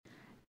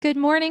Good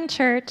morning,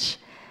 church.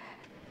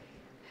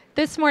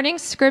 This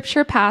morning's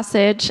scripture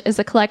passage is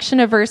a collection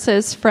of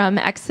verses from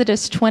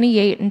Exodus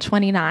 28 and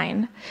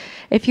 29.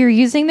 If you're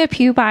using the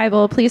Pew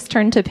Bible, please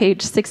turn to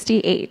page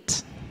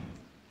 68.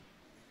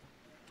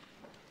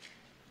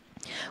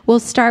 We'll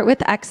start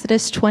with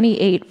Exodus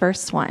 28,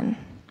 verse 1.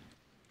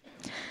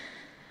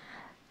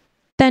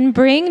 Then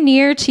bring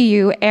near to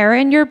you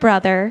Aaron your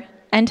brother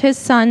and his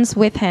sons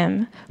with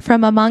him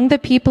from among the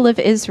people of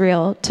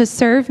Israel to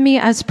serve me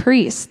as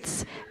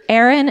priests,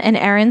 Aaron and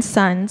Aaron's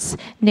sons,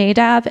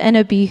 Nadab and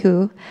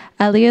Abihu,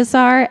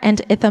 Eleazar and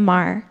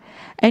Ithamar.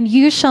 And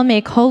you shall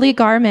make holy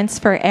garments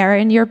for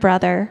Aaron your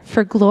brother,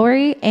 for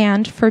glory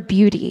and for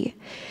beauty.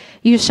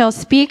 You shall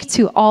speak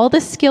to all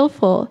the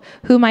skillful,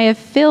 whom I have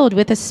filled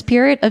with a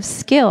spirit of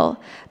skill,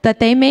 that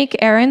they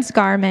make Aaron's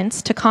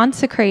garments to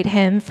consecrate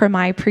him for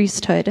my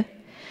priesthood.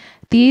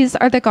 These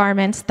are the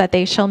garments that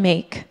they shall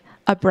make: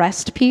 a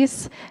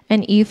breastpiece,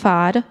 an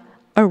ephod,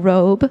 a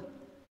robe,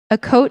 a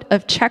coat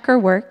of checker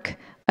work,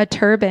 a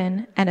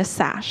turban, and a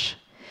sash.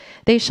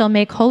 They shall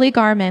make holy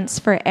garments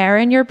for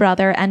Aaron your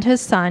brother and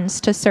his sons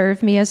to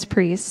serve me as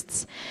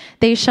priests.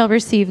 They shall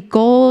receive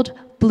gold,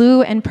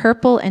 blue and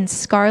purple and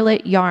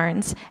scarlet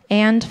yarns,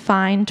 and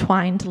fine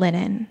twined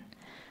linen.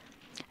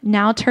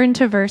 Now turn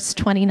to verse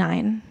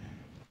 29.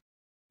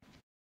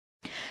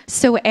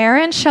 So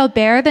Aaron shall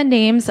bear the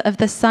names of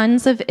the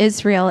sons of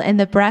Israel in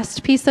the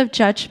breastpiece of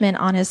judgment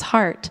on his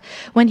heart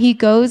when he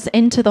goes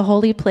into the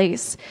holy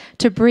place,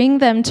 to bring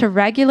them to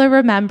regular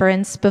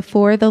remembrance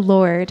before the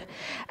Lord.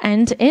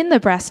 And in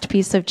the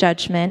breastpiece of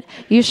judgment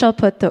you shall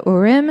put the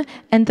Urim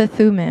and the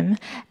Thummim,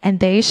 and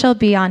they shall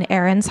be on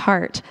Aaron's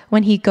heart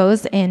when he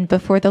goes in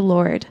before the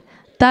Lord.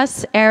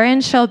 Thus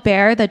Aaron shall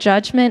bear the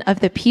judgment of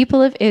the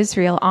people of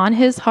Israel on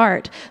his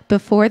heart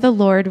before the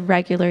Lord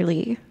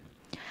regularly.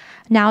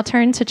 Now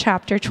turn to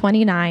chapter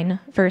 29,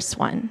 verse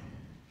 1.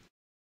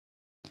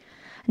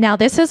 Now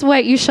this is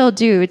what you shall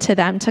do to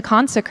them to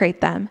consecrate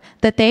them,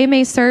 that they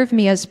may serve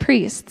me as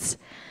priests.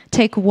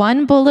 Take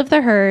 1 bull of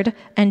the herd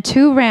and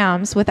 2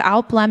 rams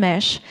without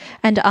blemish,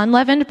 and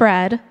unleavened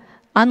bread,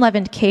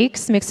 unleavened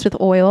cakes mixed with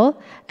oil,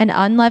 and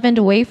unleavened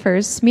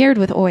wafers smeared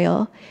with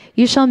oil.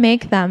 You shall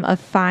make them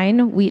of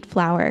fine wheat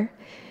flour.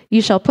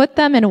 You shall put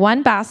them in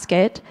 1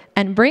 basket,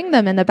 and bring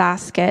them in the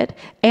basket,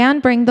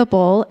 and bring the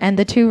bull and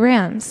the 2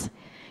 rams.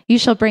 You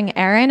shall bring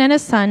Aaron and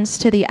his sons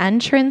to the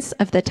entrance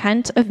of the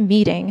tent of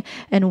meeting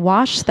and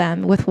wash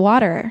them with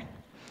water.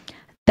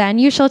 Then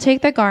you shall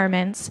take the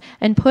garments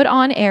and put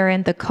on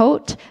Aaron the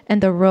coat and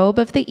the robe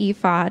of the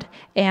ephod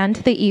and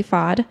the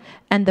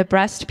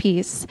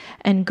breastpiece,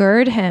 and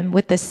gird him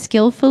with the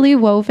skillfully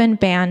woven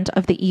band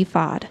of the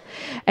ephod.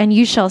 And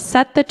you shall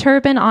set the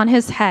turban on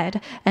his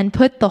head and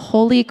put the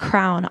holy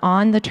crown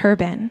on the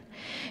turban.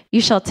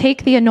 You shall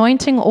take the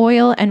anointing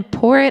oil and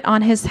pour it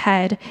on his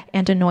head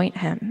and anoint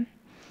him.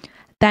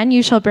 Then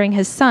you shall bring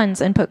his sons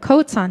and put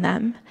coats on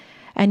them.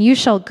 And you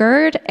shall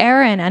gird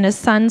Aaron and his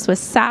sons with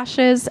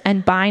sashes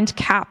and bind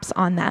caps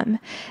on them.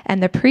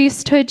 And the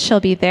priesthood shall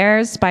be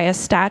theirs by a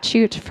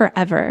statute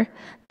forever.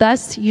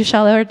 Thus you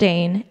shall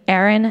ordain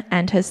Aaron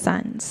and his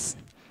sons.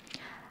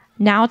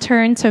 Now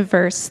turn to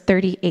verse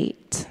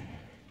 38.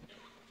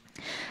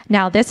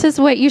 Now this is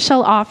what you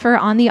shall offer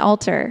on the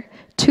altar: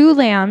 2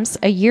 lambs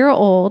a year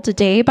old,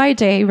 day by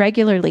day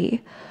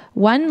regularly.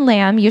 1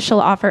 lamb you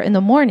shall offer in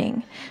the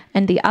morning,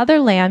 and the other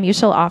lamb you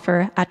shall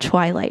offer at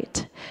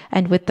twilight.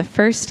 And with the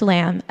first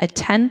lamb, a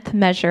 10th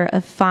measure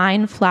of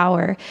fine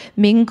flour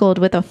mingled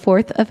with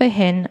 1/4 of a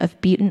hin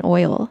of beaten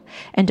oil,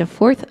 and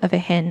 1/4 of a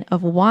hin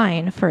of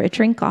wine for a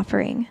drink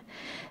offering.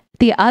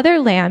 The other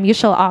lamb you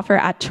shall offer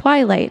at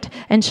twilight,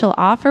 and shall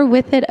offer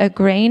with it a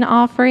grain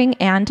offering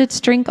and its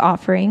drink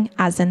offering,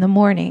 as in the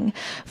morning,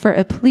 for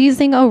a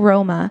pleasing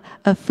aroma,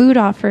 a food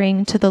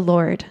offering to the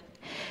Lord.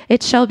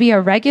 It shall be a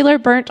regular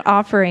burnt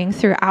offering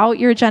throughout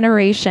your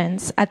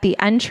generations at the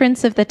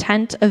entrance of the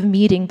tent of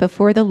meeting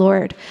before the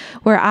Lord,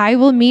 where I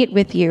will meet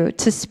with you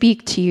to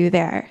speak to you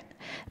there.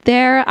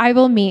 There I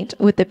will meet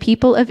with the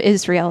people of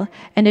Israel,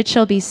 and it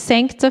shall be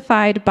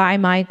sanctified by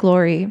my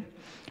glory.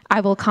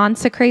 I will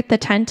consecrate the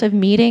tent of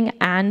meeting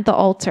and the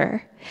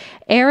altar.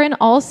 Aaron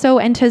also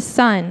and his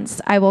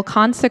sons I will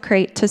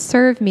consecrate to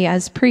serve me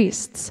as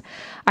priests.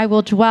 I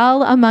will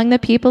dwell among the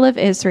people of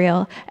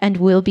Israel and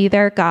will be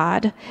their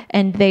God,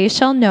 and they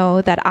shall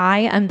know that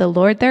I am the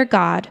Lord their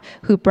God,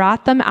 who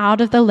brought them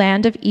out of the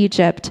land of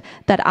Egypt,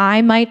 that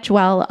I might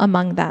dwell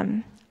among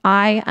them.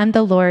 I am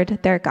the Lord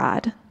their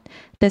God.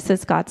 This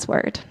is God's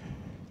word.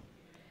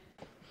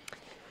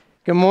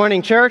 Good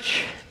morning,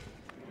 church.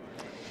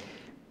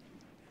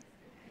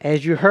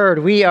 As you heard,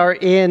 we are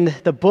in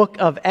the book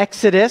of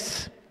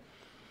Exodus.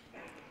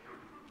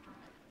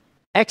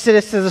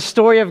 Exodus is a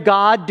story of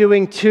God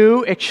doing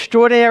 2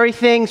 extraordinary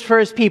things for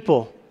his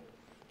people.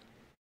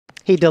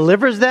 He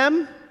delivers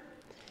them,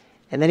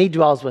 and then he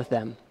dwells with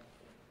them.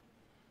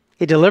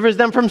 He delivers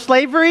them from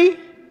slavery,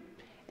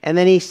 and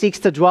then he seeks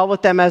to dwell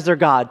with them as their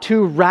God.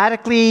 2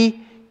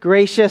 radically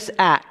gracious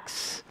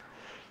acts.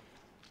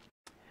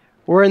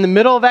 We're in the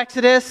middle of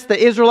Exodus.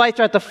 The Israelites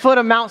are at the foot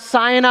of Mount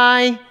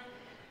Sinai.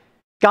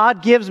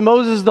 God gives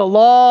Moses the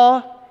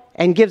law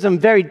and gives him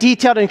very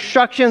detailed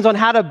instructions on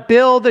how to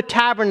build the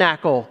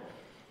tabernacle,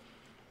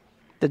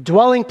 the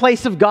dwelling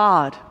place of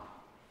God,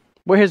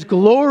 where his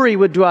glory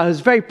would dwell,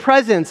 his very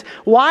presence.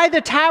 Why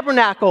the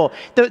tabernacle?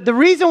 The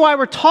reason why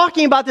we're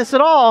talking about this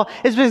at all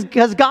is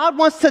because God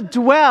wants to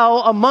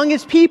dwell among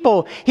his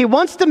people. He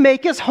wants to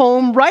make his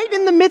home right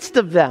in the midst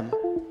of them.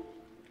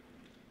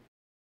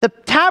 The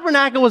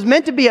tabernacle was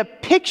meant to be a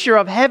picture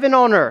of heaven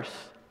on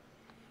earth.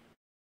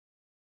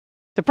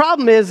 The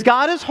problem is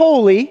God is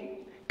holy.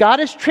 God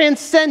is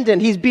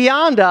transcendent. He's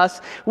beyond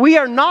us. We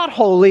are not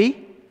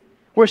holy.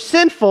 We're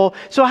sinful.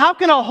 So how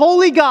can a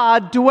holy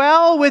God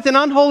dwell with an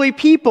unholy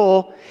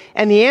people?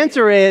 And the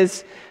answer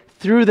is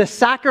through the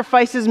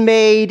sacrifices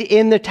made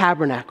in the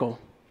tabernacle.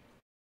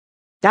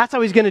 That's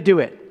how he's going to do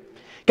it.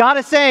 God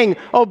is saying,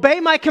 obey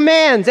my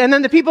commands. And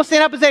then the people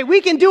stand up and say, we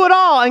can do it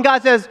all. And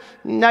God says,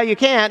 no, you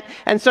can't.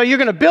 And so you're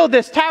going to build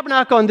this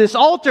tabernacle and this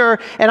altar,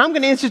 and I'm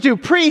going to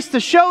institute priests to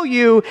show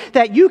you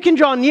that you can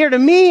draw near to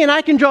me and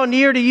I can draw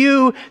near to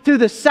you through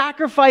the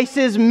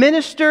sacrifices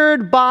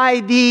ministered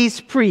by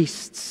these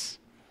priests.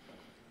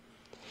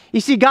 You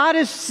see, God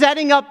is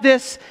setting up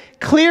this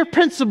clear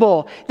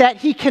principle that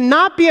he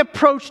cannot be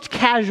approached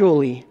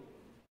casually.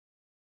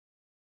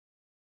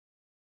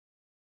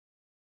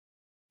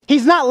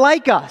 He's not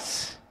like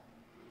us.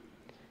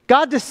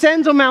 God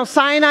descends on Mount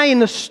Sinai in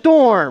the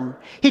storm.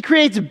 He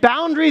creates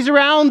boundaries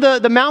around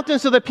the mountain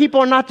so that people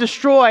are not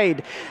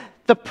destroyed.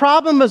 The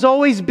problem has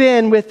always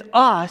been with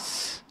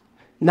us,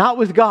 not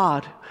with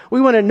God. We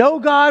want to know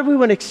God, we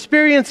want to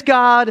experience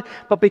God,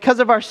 but because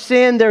of our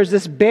sin, there's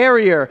this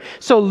barrier.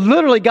 So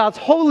literally, God's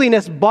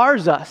holiness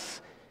bars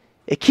us.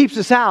 It keeps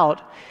us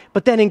out.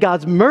 But then in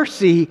God's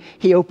mercy,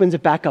 he opens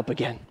it back up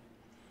again.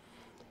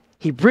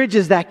 He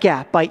bridges that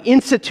gap by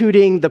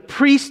instituting the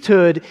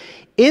priesthood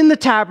in the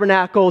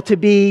tabernacle to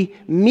be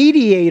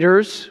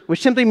mediators,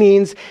 which simply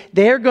means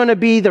they're going to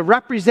be the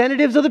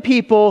representatives of the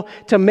people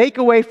to make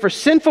a way for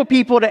sinful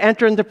people to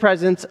enter into the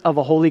presence of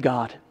a holy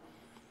God.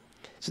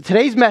 So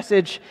today's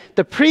message,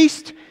 the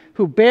priest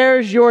who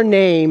bears your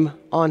name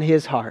on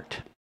his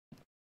heart.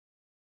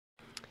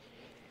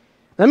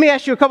 Let me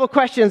ask you a couple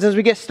questions as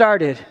we get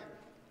started.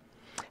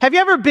 Have you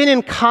ever been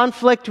in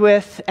conflict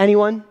with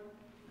anyone?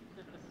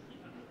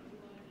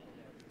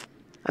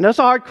 I know it's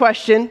a hard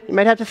question. You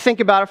might have to think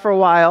about it for a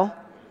while.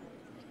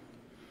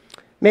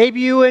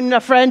 Maybe you and a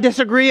friend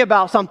disagree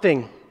about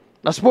something,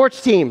 a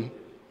sports team.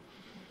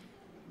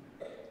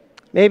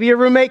 Maybe your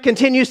roommate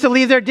continues to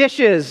leave their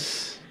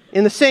dishes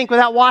in the sink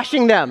without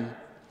washing them.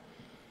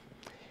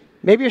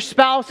 Maybe your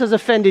spouse has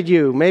offended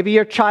you. Maybe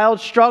your child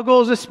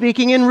struggles with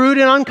speaking in rude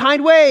and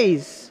unkind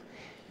ways.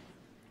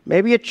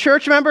 Maybe a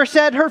church member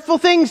said hurtful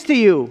things to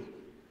you.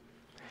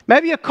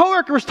 Maybe a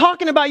coworker was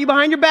talking about you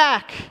behind your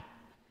back.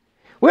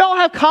 We all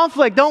have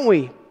conflict, don't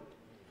we?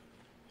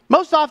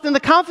 Most often, the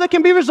conflict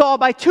can be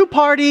resolved by two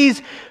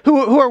parties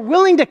who are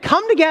willing to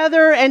come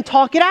together and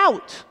talk it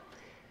out.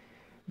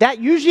 That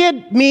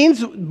usually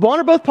means one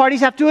or both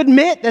parties have to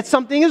admit that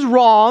something is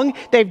wrong,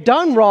 they've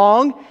done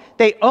wrong,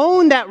 they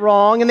own that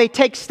wrong, and they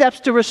take steps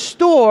to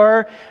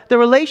restore the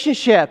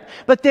relationship.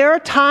 But there are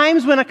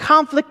times when a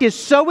conflict is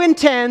so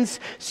intense,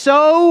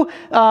 so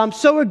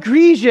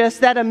egregious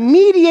that a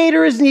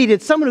mediator is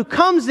needed, someone who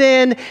comes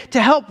in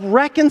to help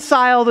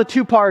reconcile the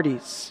two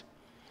parties.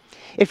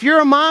 If you're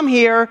a mom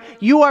here,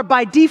 you are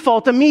by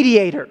default a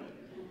mediator,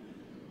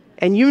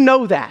 and you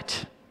know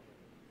that.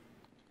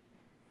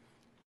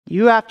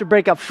 You have to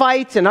break up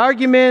fights and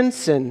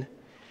arguments and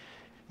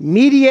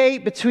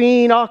mediate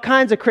between all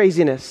kinds of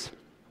craziness.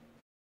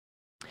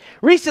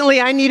 Recently,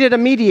 I needed a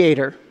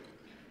mediator.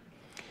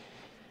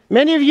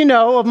 Many of you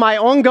know of my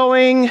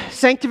ongoing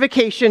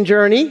sanctification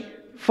journey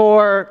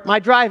for my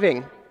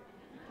driving,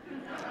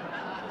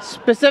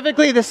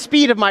 specifically the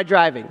speed of my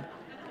driving.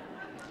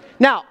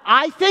 Now,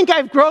 I think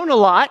I've grown a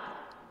lot.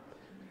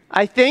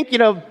 I think,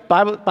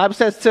 Bible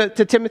says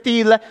to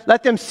Timothy,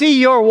 let them see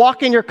your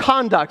walk and your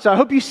conduct. So I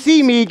hope you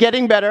see me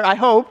getting better, I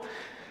hope.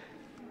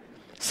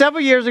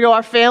 Several years ago,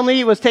 our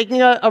family was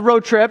taking a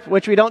road trip,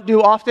 which we don't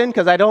do often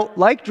because I don't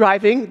like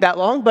driving that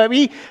long. But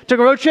we took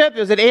a road trip. It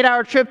was an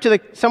 8-hour trip to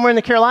somewhere in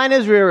the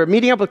Carolinas. We were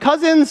meeting up with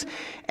cousins,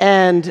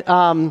 and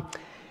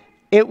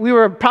we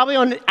were probably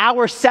on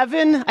hour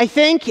 7, I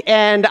think,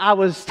 and I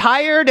was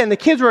tired, and the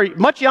kids were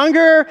much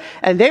younger,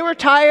 and they were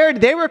tired,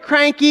 they were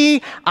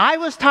cranky, I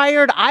was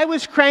tired, I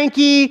was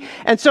cranky,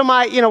 and so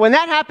when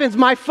that happens,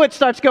 my foot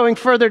starts going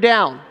further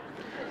down.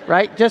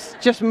 Right?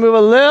 Just move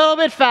a little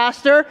bit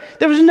faster.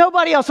 There was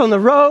nobody else on the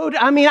road.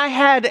 I mean, I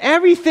had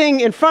everything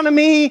in front of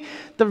me.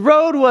 The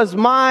road was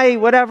my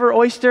whatever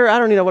oyster. I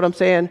don't even know what I'm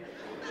saying.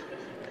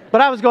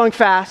 But I was going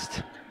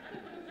fast.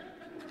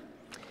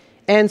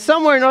 And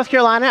somewhere in North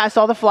Carolina, I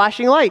saw the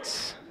flashing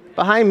lights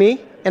behind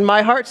me, and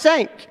my heart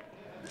sank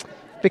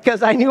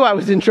because I knew I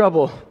was in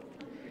trouble.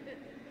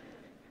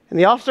 And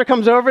the officer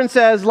comes over and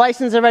says,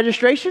 "License and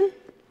registration?"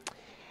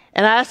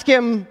 And I ask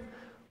him,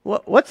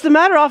 "What's the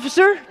matter,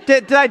 officer?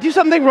 Did I do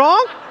something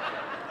wrong?"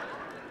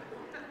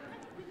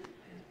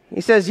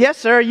 He says, yes,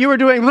 sir, you were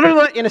doing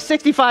in a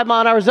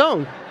 65-mile-an-hour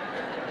zone.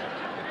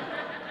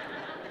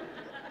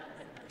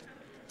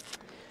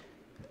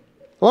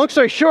 Long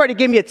story short, he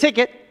gave me a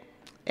ticket.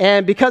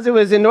 And because it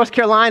was in North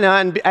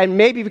Carolina, and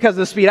maybe because of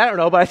the speed, I don't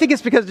know, but I think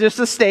it's because of just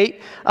the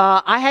state,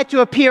 I had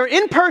to appear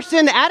in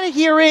person at a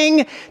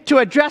hearing to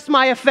address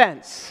my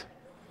offense.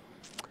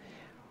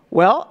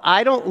 Well,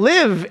 I don't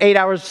live 8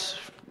 hours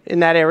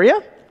in that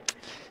area,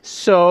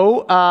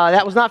 so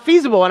that was not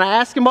feasible. And I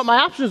asked him what my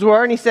options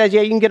were, and he said,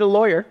 yeah, you can get a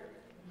lawyer.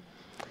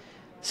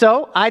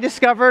 So I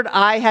discovered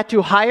I had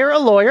to hire a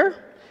lawyer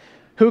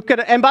who could,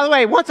 and by the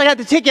way, once I got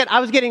the ticket, I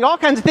was getting all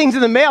kinds of things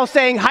in the mail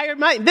saying, hire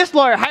this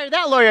lawyer, hire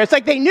that lawyer. It's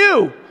like they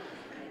knew.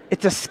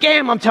 It's a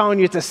scam, I'm telling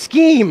you. It's a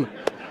scheme.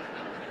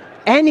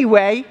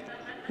 Anyway,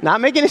 not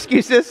making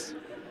excuses,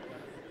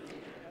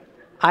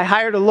 I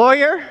hired a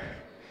lawyer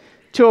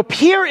to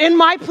appear in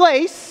my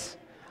place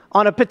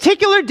on a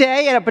particular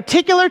day at a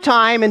particular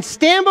time and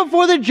stand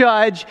before the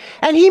judge,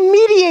 and he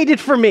mediated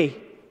for me.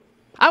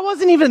 I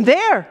wasn't even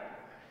there.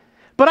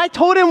 But I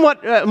told him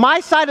what my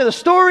side of the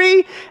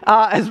story,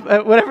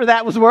 whatever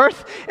that was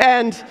worth,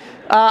 and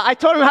I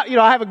told him how,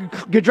 I have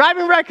a good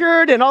driving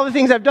record and all the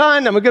things I've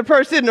done. I'm a good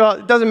person. Well,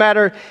 it doesn't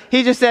matter.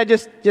 He just said,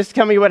 just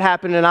tell me what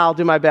happened and I'll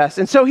do my best.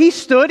 And so he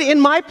stood in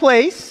my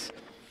place.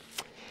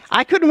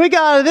 I couldn't wiggle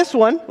out of this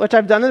one, which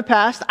I've done in the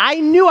past. I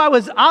knew I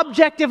was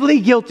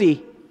objectively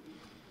guilty.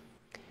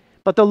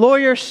 But the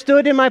lawyer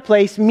stood in my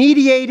place,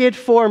 mediated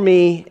for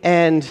me,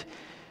 and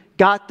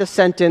got the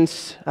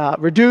sentence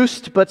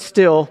reduced, but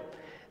still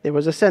there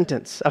was a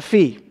sentence, a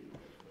fee.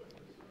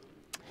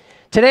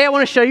 Today I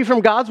want to show you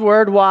from God's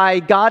Word why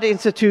God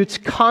institutes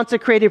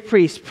consecrated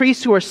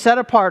priests who are set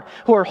apart,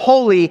 who are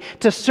holy,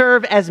 to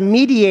serve as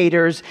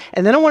mediators.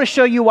 And then I want to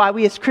show you why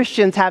we as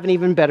Christians have an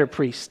even better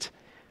priest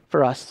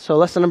for us. So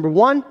lesson number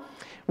 1,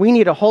 we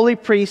need a holy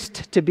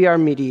priest to be our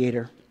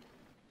mediator.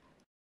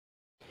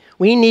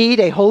 We need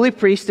a holy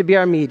priest to be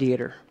our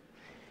mediator.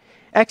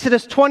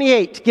 Exodus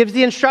 28 gives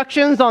the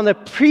instructions on the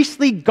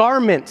priestly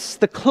garments,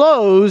 the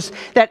clothes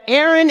that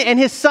Aaron and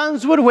his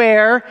sons would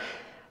wear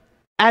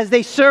as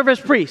they serve as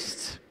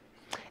priests.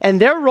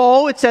 And their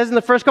role, it says in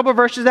the first couple of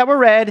verses that were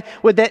read,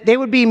 was that they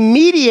would be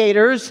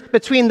mediators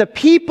between the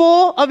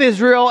people of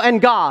Israel and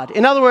God.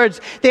 In other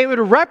words, they would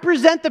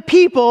represent the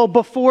people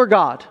before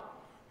God.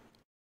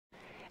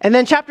 And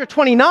then chapter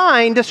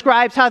 29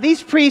 describes how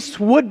these priests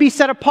would be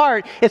set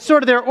apart. It's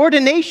sort of their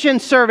ordination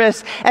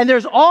service, and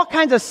there's all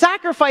kinds of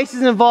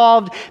sacrifices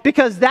involved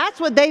because that's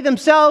what they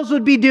themselves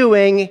would be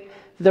doing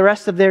the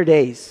rest of their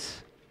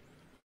days.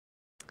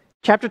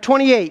 Chapter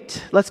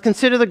 28, let's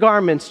consider the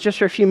garments just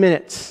for a few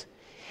minutes.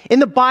 In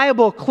the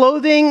Bible,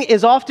 clothing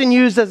is often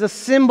used as a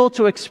symbol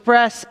to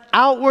express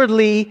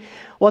outwardly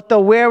what the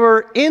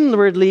wearer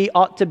inwardly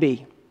ought to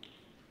be.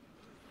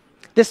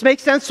 This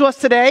makes sense to us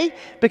today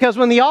because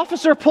when the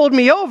officer pulled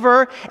me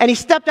over and he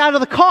stepped out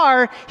of the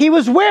car, he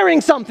was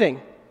wearing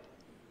something.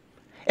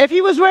 If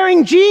he was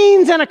wearing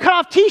jeans and a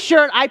cut-off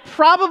t-shirt, I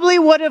probably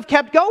would have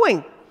kept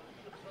going.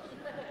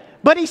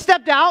 But he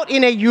stepped out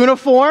in a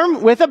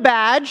uniform with a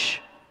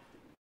badge,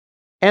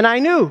 and I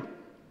knew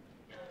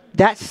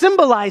that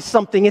symbolized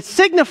something. It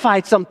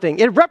signified something.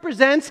 He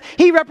represents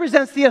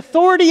the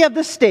authority of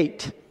the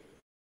state.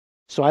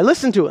 So I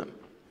listened to him.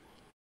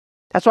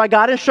 That's why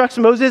God instructs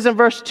Moses in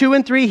verse 2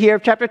 and 3 here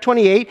of chapter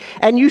 28,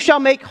 and you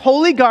shall make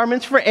holy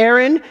garments for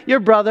Aaron,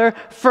 your brother,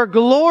 for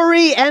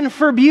glory and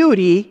for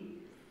beauty.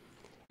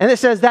 And it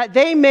says that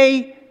they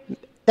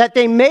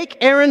make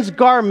Aaron's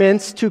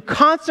garments to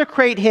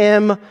consecrate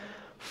him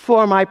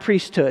for my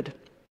priesthood.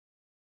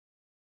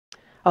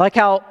 I like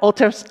how Old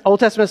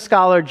Testament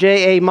scholar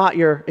J.A.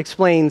 Motyer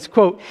explains,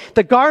 quote,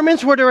 the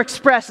garments were to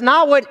express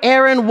not what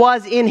Aaron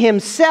was in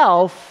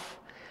himself,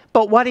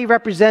 but what he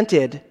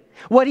represented.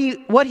 What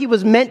he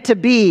was meant to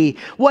be,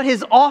 what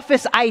his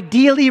office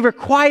ideally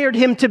required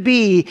him to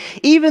be,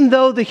 even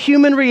though the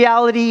human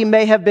reality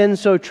may have been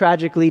so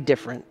tragically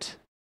different.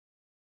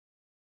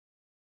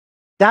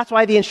 That's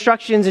why the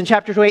instructions in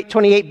chapter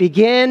 28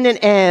 begin and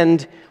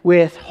end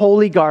with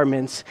holy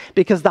garments,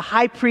 because the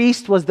high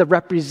priest was the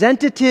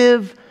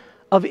representative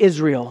of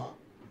Israel.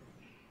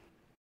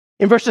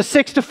 In verses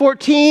 6 to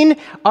 14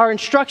 are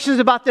instructions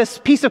about this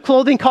piece of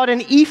clothing called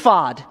an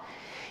ephod.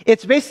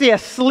 It's basically a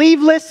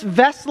sleeveless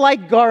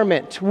vest-like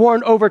garment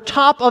worn over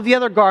top of the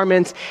other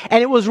garments,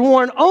 and it was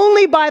worn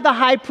only by the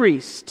high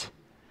priest.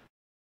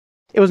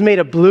 It was made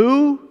of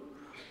blue,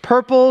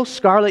 purple,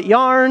 scarlet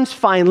yarns,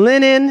 fine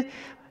linen,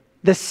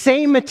 the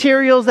same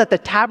materials that the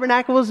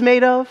tabernacle was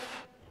made of.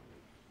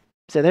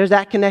 So there's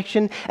that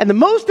connection. And the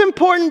most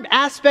important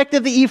aspect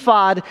of the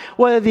ephod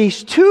were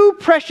these two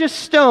precious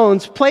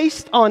stones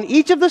placed on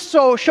each of the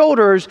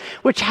shoulders,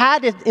 which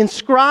had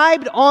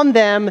inscribed on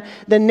them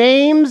the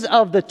names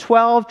of the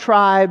 12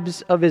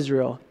 tribes of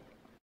Israel.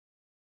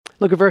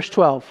 Look at verse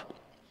 12.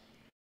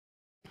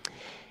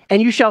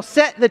 And you shall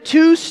set the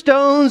two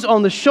stones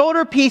on the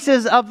shoulder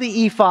pieces of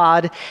the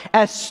ephod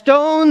as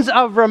stones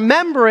of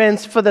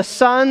remembrance for the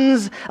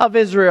sons of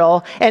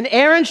Israel. And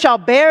Aaron shall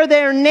bear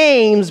their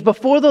names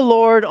before the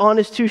Lord on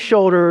his two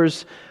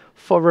shoulders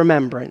for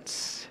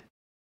remembrance.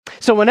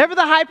 So whenever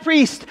the high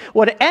priest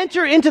would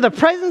enter into the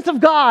presence of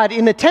God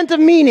in the tent of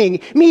meeting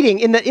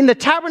in the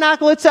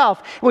tabernacle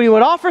itself, when he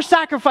would offer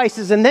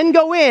sacrifices and then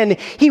go in,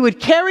 he would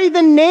carry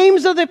the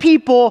names of the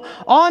people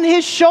on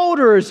his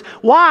shoulders.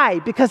 Why?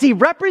 Because he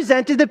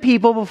represented the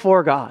people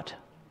before God.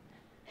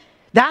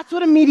 That's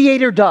what a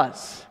mediator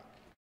does.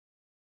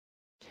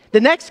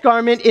 The next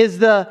garment is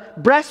the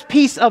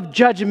breastpiece of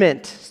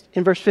judgment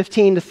in verse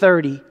 15 to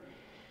 30.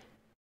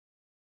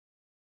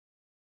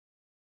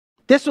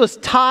 This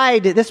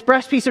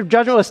breastpiece of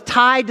judgment was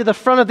tied to the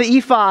front of the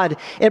ephod.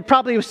 It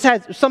probably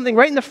had something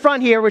right in the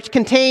front here, which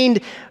contained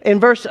in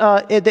verse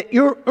the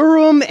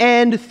Urim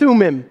and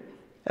Thummim,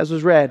 as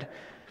was read.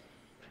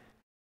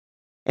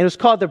 And it was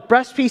called the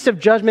breastpiece of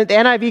judgment. The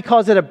NIV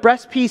calls it a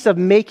breastpiece of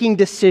making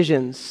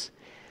decisions.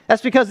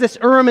 That's because this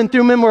Urim and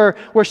Thummim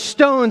were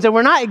stones, and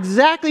we're not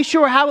exactly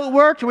sure how it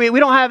worked. We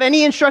don't have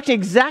any instruction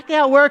exactly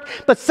how it worked,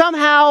 but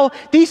somehow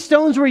these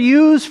stones were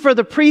used for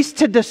the priest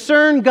to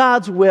discern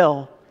God's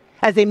will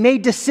as they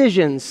made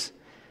decisions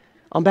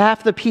on behalf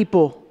of the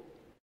people.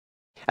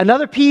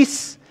 Another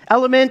important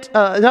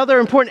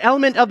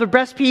element of the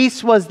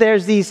breastpiece was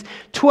there's these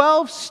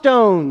 12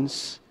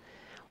 stones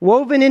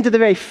woven into the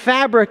very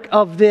fabric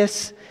of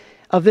this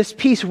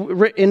piece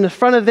in the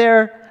front of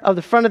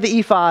the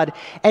ephod,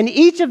 and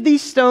each of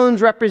these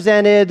stones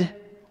represented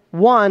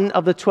one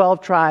of the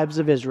 12 tribes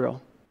of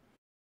Israel.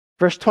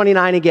 Verse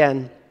 29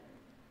 again.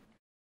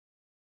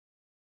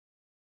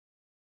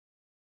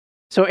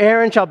 So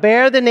Aaron shall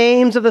bear the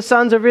names of the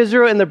sons of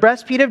Israel in the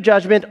breastplate of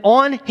judgment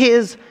on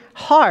his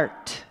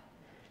heart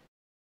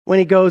when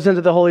he goes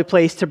into the holy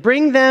place, to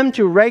bring them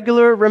to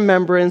regular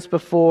remembrance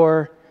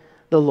before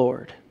the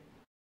Lord.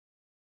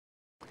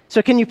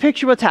 So can you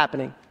picture what's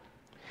happening?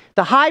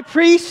 The high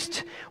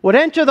priest would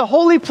enter the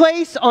holy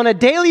place on a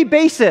daily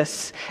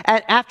basis.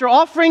 After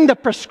offering the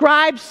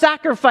prescribed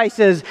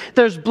sacrifices,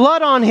 there's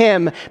blood on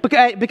him.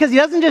 Because he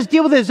doesn't just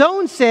deal with his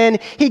own sin,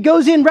 he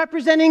goes in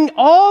representing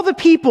all the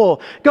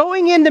people,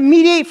 going in to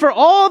mediate for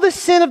all the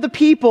sin of the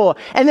people.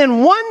 And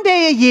then one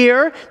day a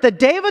year, the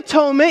Day of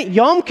Atonement,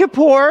 Yom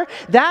Kippur,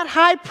 that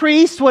high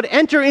priest would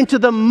enter into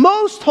the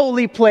most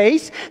holy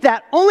place,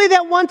 that only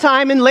that one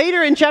time. And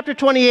later in chapter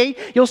 28,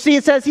 you'll see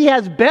it says he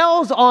has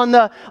bells on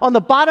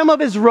the bottom of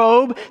his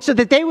robe so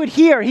that they would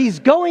hear he's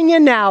going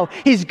in now.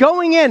 He's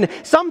going in.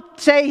 Some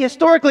say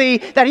historically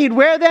that he'd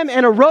wear them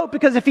in a rope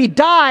because if he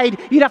died,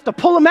 you'd have to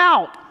pull him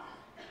out.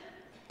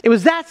 It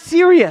was that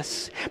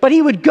serious. But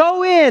he would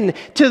go in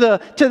to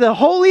the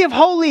Holy of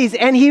Holies,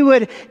 and he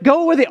would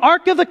go where the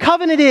Ark of the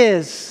Covenant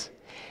is,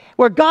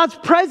 where God's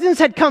presence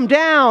had come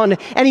down,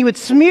 and he would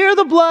smear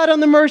the blood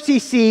on the mercy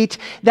seat.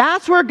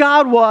 That's where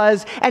God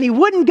was, and he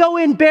wouldn't go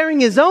in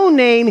bearing his own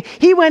name.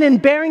 He went in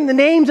bearing the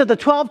names of the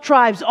 12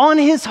 tribes on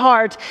his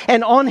heart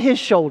and on his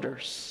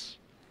shoulders.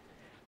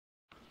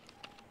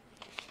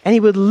 And he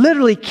would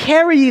literally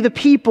carry the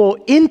people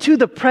into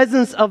the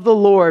presence of the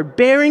Lord,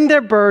 bearing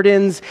their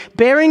burdens,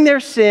 bearing their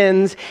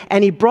sins,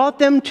 and he brought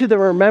them to the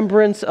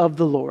remembrance of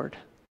the Lord.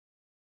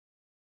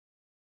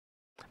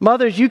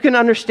 Mothers, you can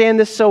understand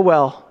this so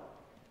well.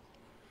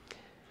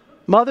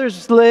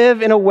 Mothers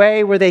live in a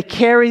way where they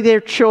carry their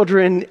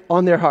children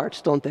on their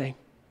hearts, don't they?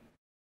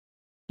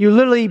 You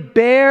literally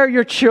bear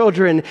your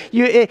children.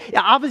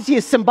 Obviously,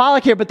 it's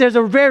symbolic here, but there's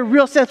a very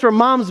real sense where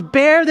moms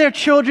bear their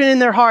children in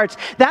their hearts.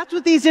 That's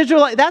what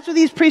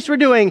these priests were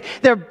doing.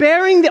 They're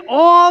bearing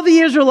all the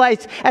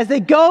Israelites as they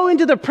go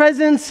into the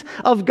presence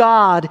of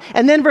God.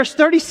 And then verse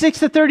 36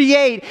 to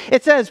 38,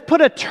 it says,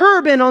 put a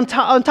turban on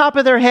top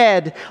of their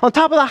head, on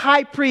top of the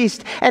high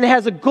priest, and it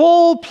has a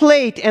gold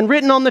plate, and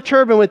written on the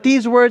turban with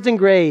these words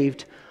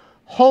engraved,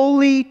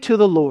 Holy to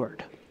the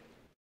Lord.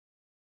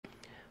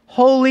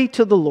 Holy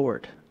to the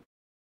Lord.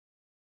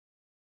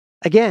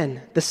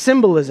 Again, the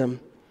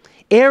symbolism.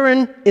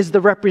 Aaron is the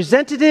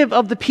representative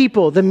of the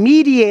people, the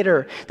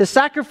mediator. The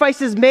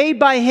sacrifices made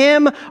by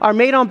him are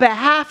made on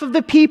behalf of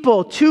the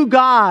people to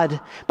God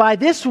by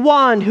this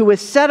one who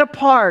is set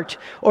apart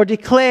or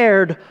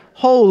declared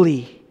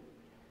holy.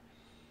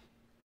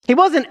 He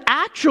wasn't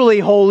actually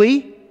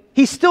holy.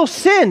 He still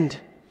sinned.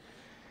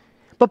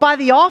 But by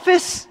the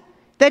office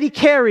that he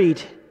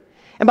carried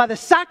and by the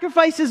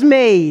sacrifices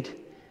made,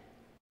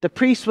 the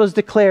priest was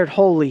declared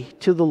holy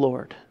to the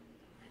Lord.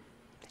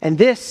 And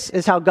this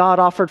is how God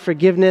offered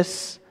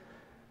forgiveness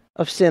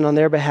of sin on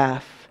their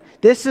behalf.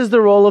 This is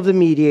the role of the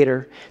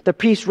mediator. The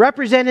priest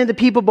representing the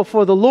people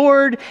before the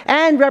Lord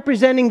and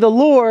representing the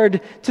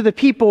Lord to the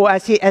people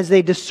as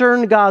they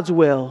discern God's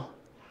will.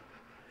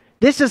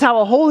 This is how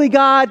a holy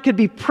God could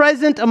be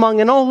present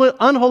among an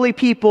unholy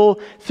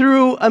people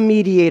through a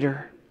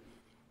mediator.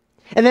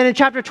 And then in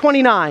chapter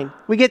 29,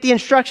 we get the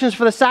instructions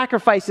for the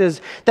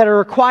sacrifices that are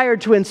required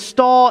to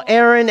install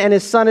Aaron and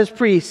his son as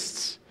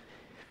priests.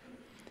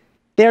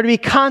 They are to be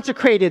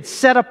consecrated,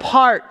 set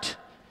apart.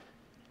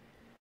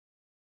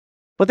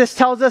 What this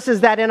tells us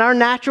is that in our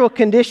natural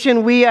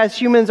condition, we as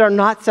humans are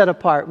not set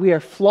apart. We are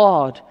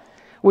flawed.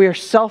 We are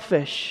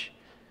selfish.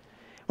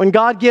 When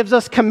God gives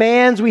us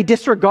commands, we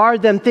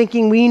disregard them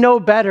thinking we know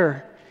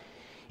better.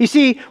 You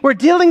see, we're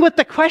dealing with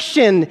the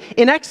question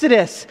in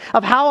Exodus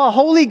of how a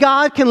holy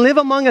God can live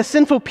among a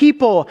sinful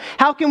people.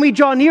 How can we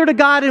draw near to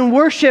God and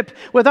worship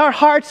with our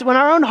hearts when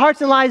our own hearts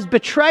and lives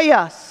betray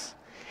us?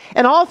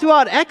 And all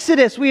throughout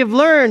Exodus, we have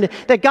learned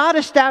that God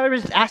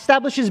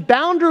establishes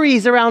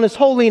boundaries around His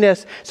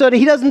holiness so that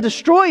He doesn't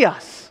destroy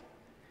us.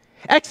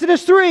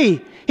 Exodus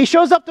 3, He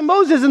shows up to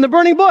Moses in the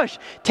burning bush.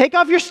 Take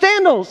off your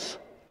sandals.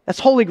 That's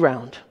holy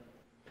ground.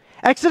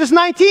 Exodus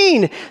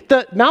 19,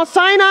 the Mount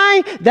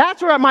Sinai,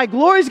 that's where my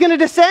glory is going to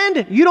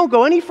descend. You don't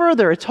go any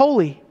further. It's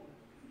holy.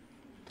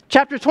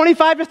 Chapter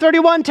 25 to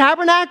 31,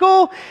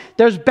 tabernacle,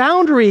 there's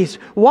boundaries.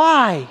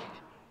 Why?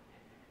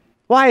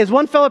 Why? As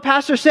one fellow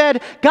pastor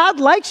said, God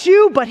likes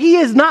you, but He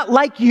is not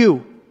like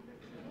you.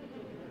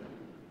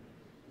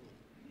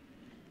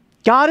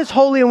 God is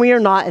holy and we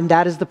are not, and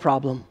that is the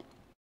problem.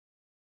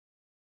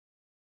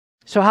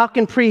 So how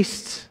can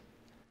priests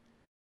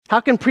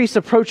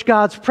approach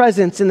God's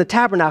presence in the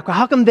tabernacle?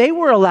 How come they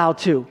were allowed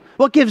to?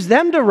 What gives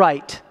them the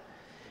right?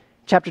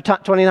 Chapter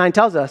 29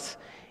 tells us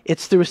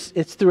it's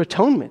through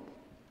atonement.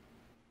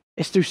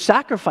 It's through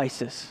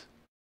sacrifices.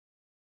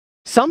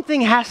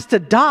 Something has to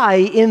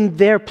die in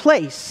their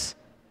place.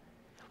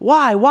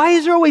 Why? Why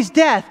is there always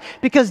death?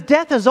 Because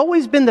death has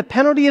always been the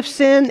penalty of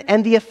sin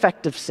and the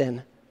effect of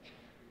sin.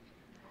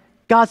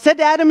 God said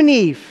to Adam and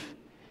Eve,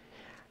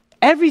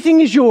 everything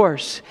is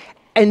yours,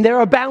 and there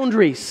are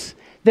boundaries.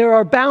 There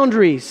are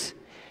boundaries.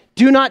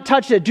 Do not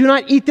touch it. Do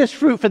not eat this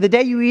fruit, for the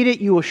day you eat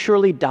it, you will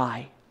surely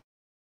die.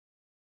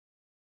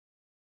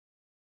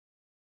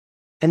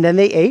 And then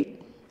they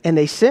ate, and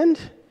they sinned.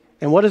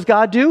 And what does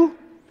God do?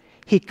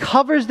 He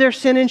covers their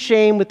sin and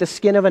shame with the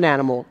skin of an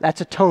animal.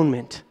 That's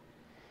atonement.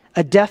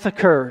 A death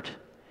occurred.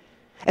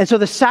 And so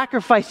the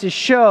sacrifices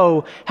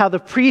show how the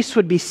priests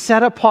would be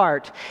set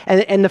apart.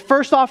 And the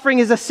first offering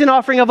is a sin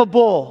offering of a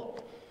bull.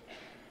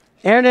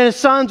 Aaron and his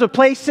sons would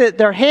place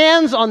their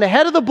hands on the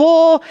head of the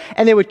bull,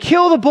 and they would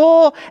kill the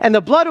bull, and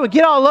the blood would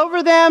get all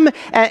over them.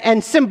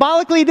 And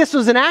symbolically, this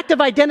was an act of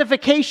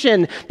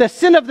identification. The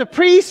sin of the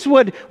priest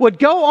would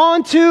go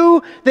on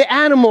to the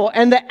animal,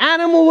 and the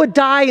animal would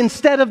die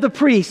instead of the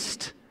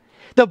priest.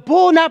 The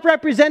bull not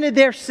represented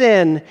their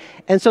sin,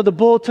 and so the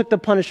bull took the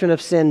punishment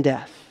of sin,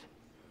 death.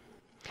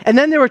 And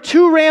then there were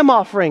 2 ram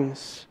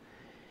offerings.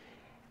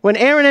 When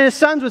Aaron and his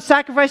sons would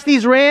sacrifice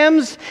these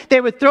rams,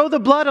 they would throw the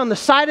blood on the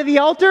side of the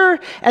altar,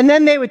 and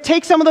then they would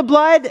take some of the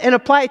blood and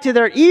apply it to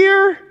their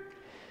ear,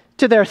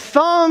 to their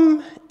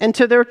thumb, and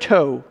to their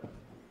toe.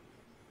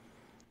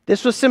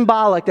 This was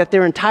symbolic that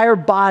their entire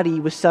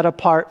body was set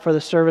apart for the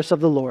service of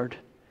the Lord,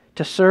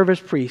 to serve as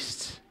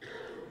priests.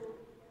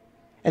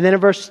 And then in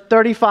verse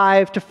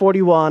 35 to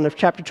 41 of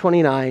chapter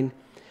 29,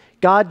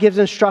 God gives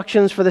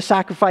instructions for the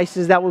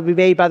sacrifices that will be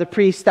made by the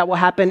priests that will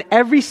happen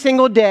every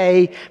single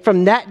day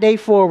from that day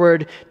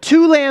forward.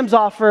 2 lambs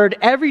offered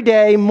every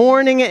day,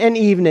 morning and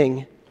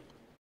evening.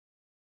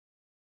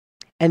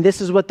 And this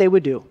is what they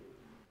would do.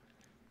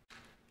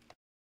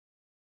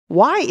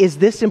 Why is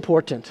this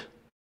important?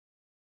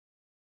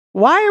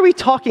 Why are we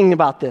talking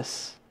about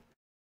this?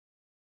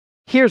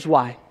 Here's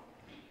why.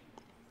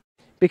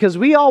 Because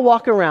we all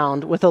walk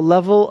around with a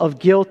level of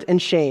guilt and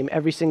shame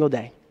every single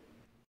day.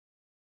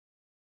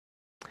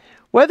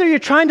 Whether you're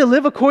trying to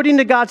live according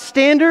to God's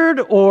standard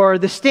or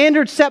the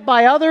standards set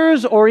by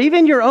others or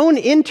even your own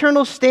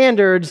internal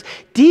standards,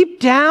 deep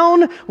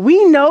down,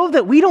 we know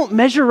that we don't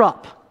measure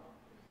up.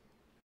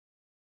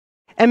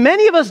 And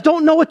many of us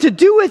don't know what to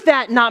do with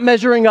that not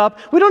measuring up.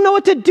 We don't know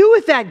what to do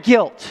with that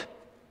guilt.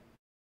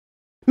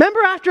 Remember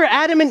after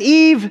Adam and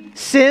Eve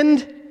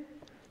sinned,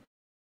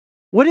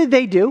 what did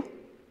they do?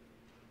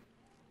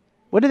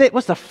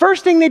 What's the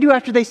first thing they do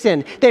after they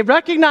sin? They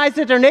recognize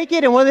that they're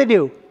naked, and what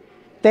do?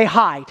 They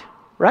hide.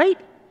 Right?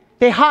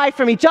 They hide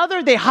from each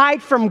other. They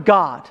hide from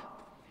God.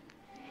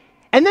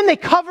 And then they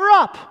cover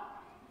up.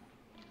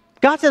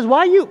 God says,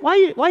 why are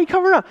you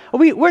covering up?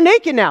 We're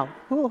naked now.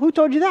 Well, who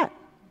told you that?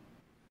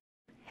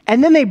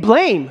 And then they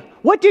blame.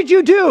 What did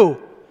you do?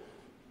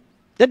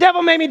 The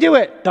devil made me do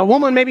it. The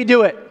woman made me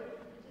do it.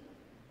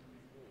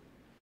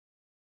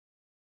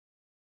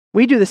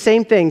 We do the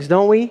same things,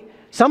 don't we?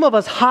 Some of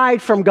us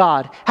hide from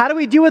God. How do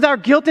we deal with our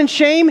guilt and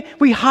shame?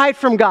 We hide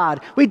from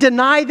God. We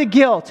deny the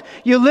guilt.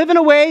 You live in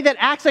a way that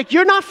acts like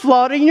you're not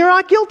flawed and you're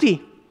not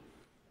guilty.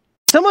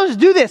 Some of us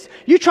do this.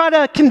 You try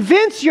to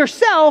convince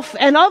yourself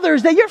and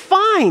others that you're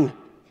fine.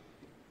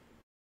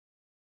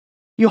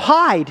 You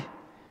hide.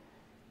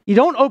 You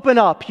don't open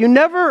up. You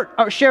never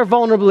share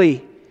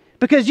vulnerably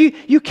because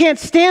you can't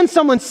stand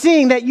someone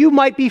seeing that you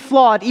might be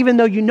flawed even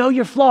though you know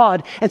you're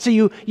flawed. And so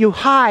you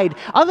hide.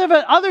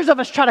 Others of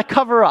us try to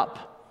cover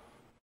up.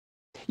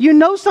 You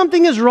know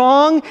something is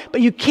wrong, but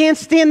you can't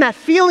stand that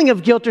feeling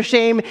of guilt or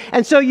shame,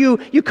 and so you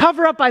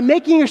cover up by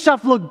making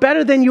yourself look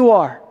better than you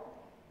are.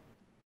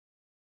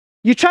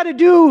 You try to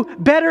do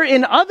better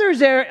in other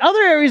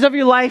areas of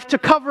your life to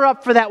cover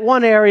up for that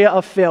one area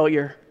of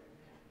failure.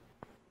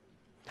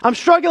 I'm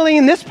struggling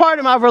in this part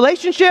of my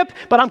relationship,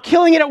 but I'm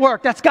killing it at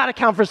work. That's got to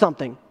count for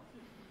something.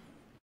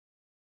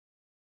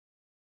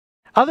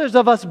 Others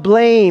of us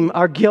blame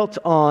our guilt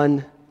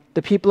on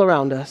the people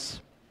around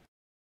us.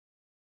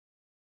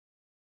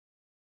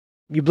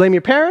 You blame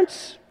your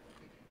parents.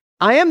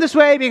 I am this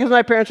way because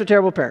my parents are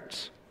terrible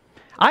parents.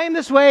 I am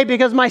this way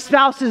because my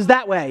spouse is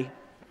that way.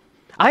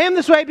 I am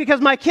this way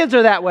because my kids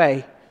are that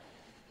way.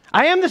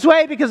 I am this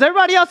way because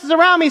everybody else is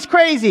around me is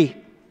crazy.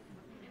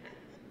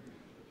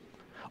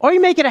 Or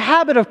you make it a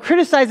habit of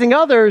criticizing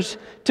others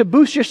to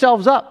boost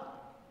yourselves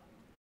up.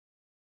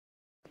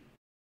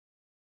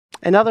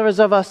 And others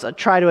of us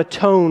try to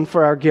atone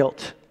for our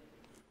guilt.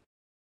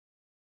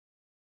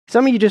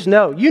 Some of you just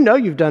know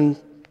you've done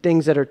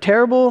things that are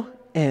terrible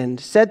and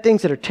said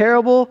things that are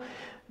terrible,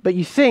 but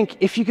you think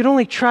if you could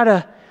only try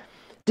to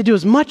do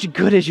as much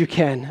good as you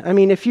can. I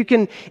mean, if you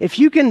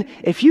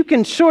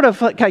can sort of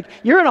like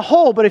you're in a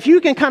hole, but if you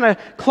can kind of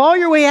claw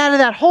your way out of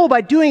that hole by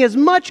doing as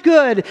much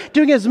good,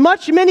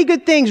 many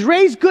good things,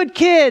 raise good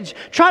kids,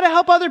 try to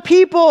help other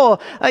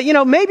people,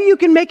 maybe you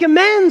can make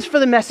amends for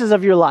the messes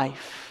of your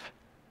life.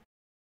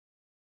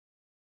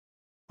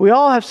 We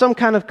all have some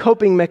kind of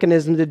coping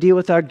mechanism to deal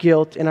with our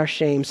guilt and our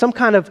shame, some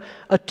kind of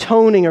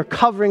atoning or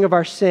covering of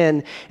our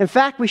sin. In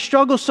fact, we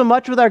struggle so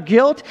much with our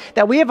guilt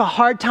that we have a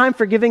hard time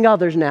forgiving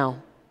others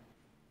now.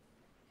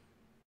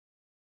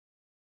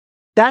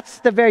 That's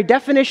the very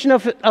definition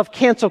of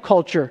cancel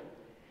culture.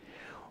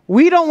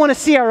 We don't want to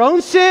see our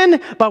own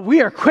sin, but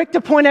we are quick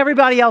to point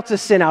everybody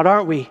else's sin out,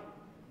 aren't we?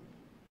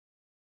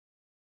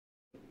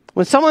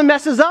 When someone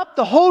messes up,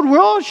 the whole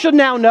world should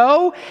now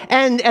know,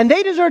 and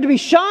they deserve to be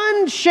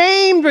shunned,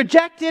 shamed,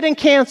 rejected, and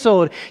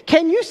canceled.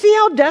 Can you see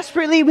how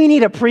desperately we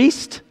need a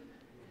priest?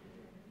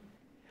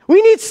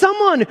 We need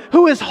someone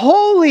who is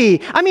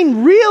holy,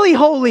 really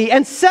holy,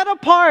 and set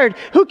apart,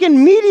 who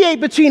can mediate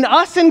between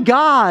us and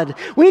God.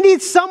 We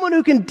need someone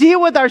who can deal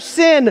with our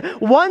sin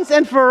once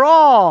and for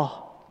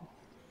all.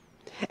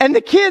 And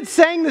the kids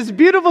sang this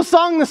beautiful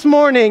song this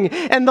morning,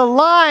 and the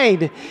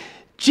line,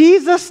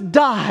 Jesus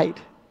died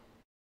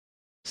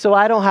so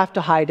I don't have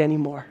to hide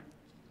anymore.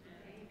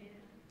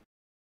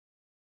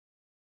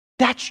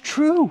 That's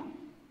true.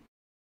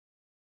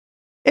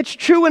 It's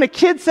true when a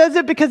kid says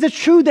it because it's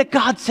true that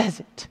God says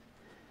it.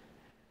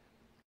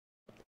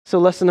 So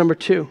lesson number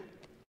 2.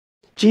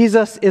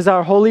 Jesus is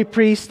our holy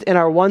priest and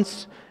our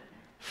once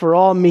for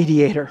all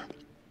mediator.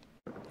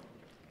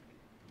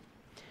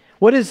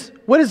 What is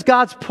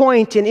God's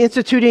point in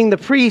instituting the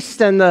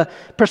priest and the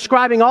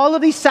prescribing all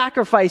of these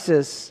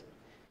sacrifices?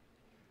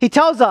 He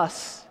tells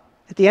us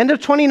at the end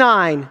of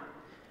 29,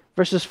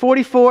 verses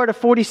 44 to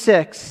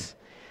 46,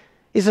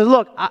 he says,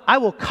 look, I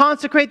will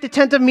consecrate the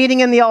tent of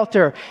meeting and the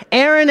altar.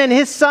 Aaron and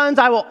his sons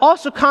I will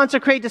also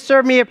consecrate to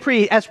serve me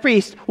as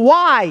priests.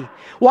 Why?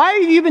 Why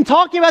have you been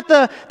talking about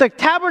the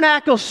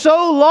tabernacle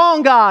so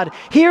long, God?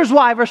 Here's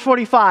why, verse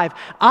 45.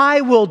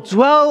 I will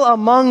dwell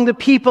among the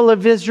people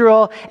of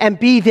Israel and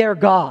be their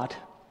God.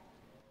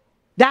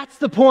 That's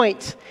the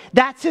point.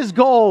 That's his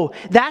goal.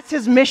 That's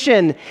his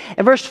mission.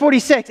 And verse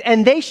 46,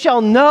 and they shall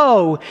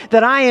know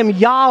that I am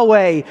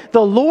Yahweh,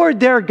 the Lord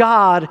their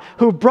God,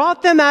 who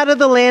brought them out of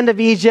the land of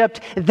Egypt,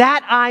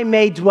 that I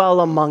may dwell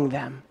among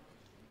them.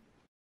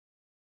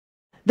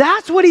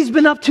 That's what he's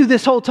been up to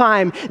this whole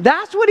time.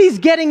 That's what he's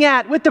getting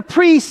at with the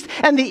priest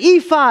and the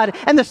ephod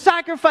and the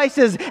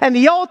sacrifices and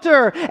the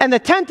altar and the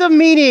tent of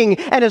meeting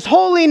and his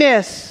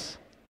holiness.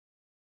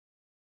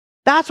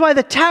 That's why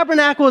the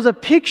tabernacle is a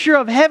picture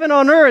of heaven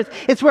on earth.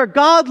 It's where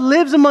God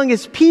lives among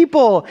his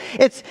people.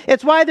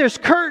 It's why there's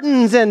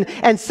curtains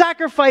and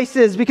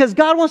sacrifices, because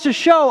God wants to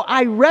show,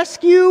 I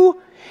rescue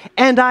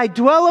and I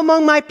dwell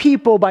among my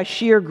people by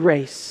sheer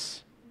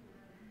grace.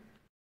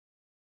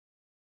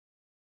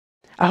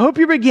 I hope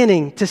you're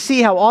beginning to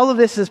see how all of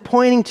this is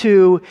pointing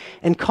to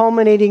and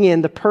culminating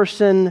in the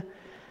person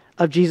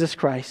of Jesus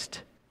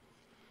Christ.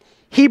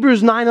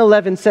 Hebrews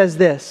 9:11 says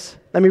this.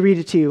 Let me read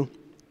it to you.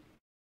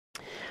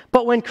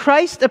 But when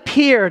Christ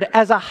appeared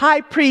as a high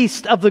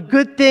priest of the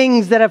good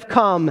things that have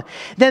come,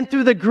 then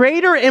through the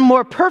greater and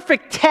more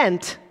perfect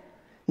tent,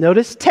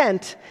 notice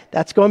tent,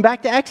 that's going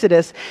back to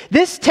Exodus,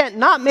 this tent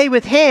not made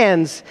with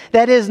hands,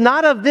 that is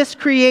not of this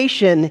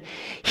creation,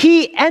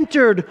 he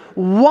entered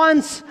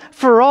once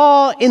for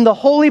all in the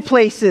holy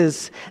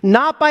places,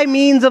 not by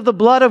means of the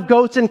blood of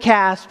goats and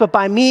calves, but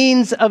by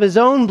means of his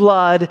own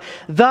blood,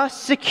 thus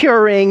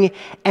securing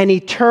an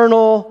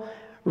eternal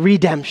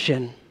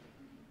redemption.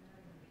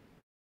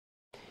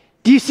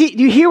 Do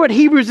you hear what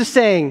Hebrews is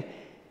saying?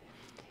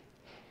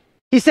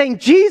 He's saying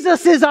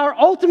Jesus is our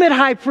ultimate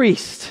high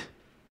priest.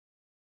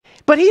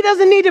 But he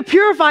doesn't need to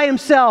purify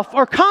himself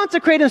or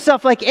consecrate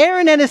himself like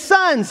Aaron and his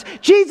sons.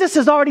 Jesus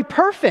is already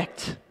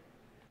perfect.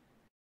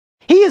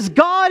 He is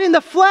God in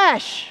the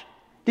flesh.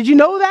 Did you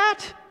know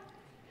that?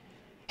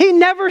 He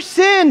never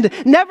sinned,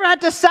 never had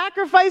to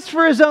sacrifice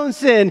for his own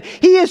sin.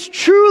 He is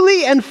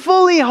truly and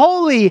fully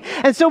holy.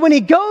 And so when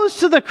he goes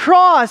to the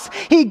cross,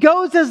 he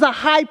goes as the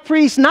high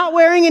priest, not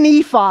wearing an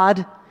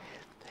ephod.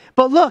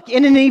 But look,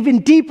 in an even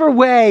deeper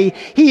way,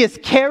 he is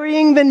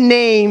carrying the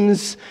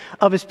names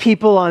of his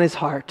people on his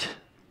heart.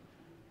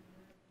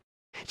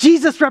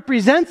 Jesus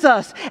represents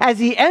us as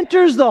he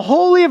enters the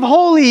Holy of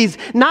Holies,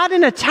 not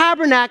in a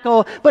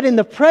tabernacle, but in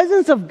the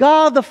presence of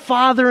God the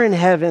Father in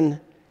heaven.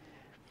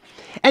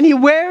 And he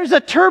wears a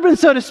turban,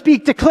 so to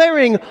speak,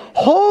 declaring,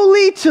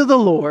 "Holy to the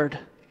Lord."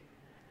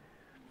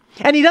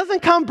 And he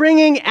doesn't come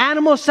bringing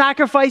animal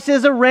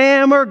sacrifices, a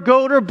ram or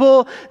goat or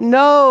bull.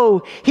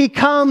 No, he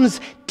comes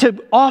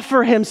to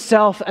offer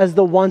himself as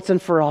the once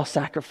and for all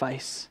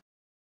sacrifice.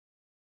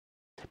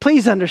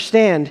 Please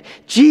understand,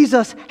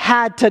 Jesus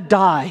had to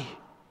die.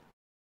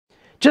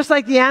 Just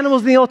like the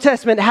animals in the Old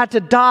Testament had to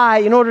die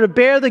in order to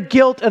bear the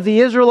guilt of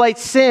the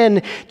Israelites'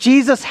 sin,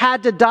 Jesus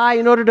had to die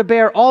in order to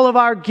bear all of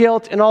our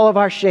guilt and all of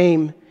our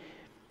shame.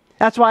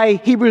 That's why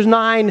Hebrews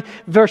 9,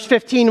 verse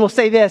 15 will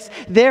say this,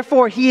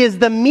 "Therefore he is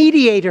the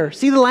mediator."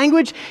 See the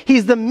language?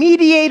 He's the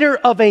mediator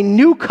of a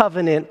new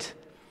covenant,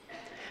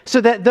 so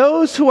that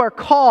those who are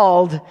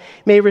called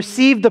may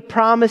receive the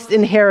promised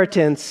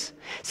inheritance,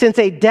 since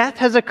a death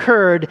has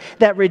occurred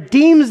that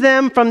redeems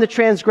them from the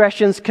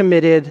transgressions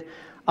committed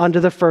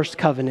under the first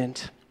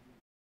covenant.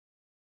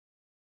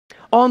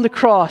 On the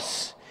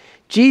cross,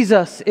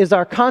 Jesus is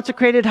our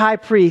consecrated high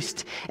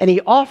priest, and he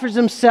offers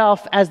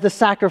himself as the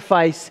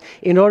sacrifice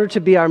in order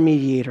to be our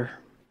mediator.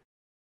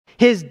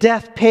 His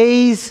death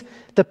pays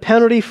the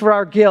penalty for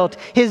our guilt.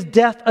 His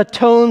death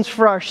atones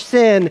for our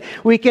sin.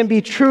 We can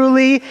be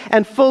truly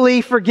and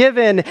fully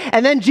forgiven.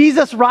 And then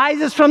Jesus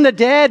rises from the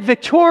dead,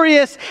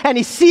 victorious, and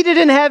he's seated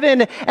in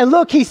heaven. And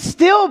look, he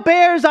still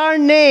bears our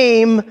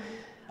name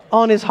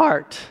on his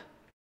heart.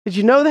 Did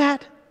you know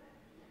that?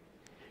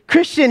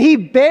 Christian, he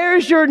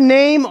bears your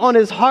name on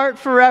his heart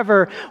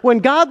forever. When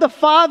God the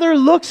Father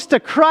looks to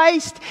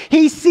Christ,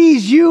 he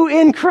sees you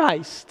in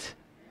Christ.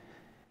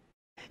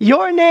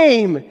 Your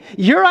name,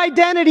 your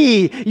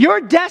identity, your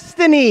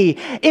destiny,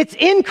 it's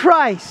in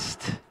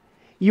Christ.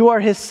 You are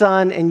his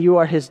son and you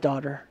are his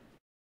daughter.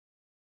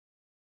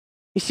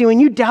 You see, when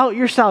you doubt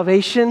your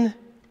salvation,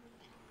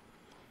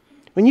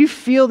 when you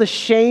feel the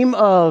shame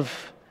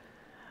of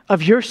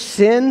your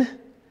sin,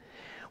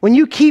 when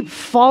you keep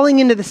falling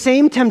into the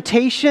same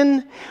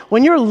temptation,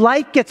 when your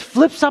life gets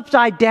flipped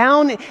upside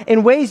down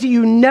in ways that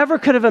you never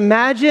could have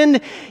imagined,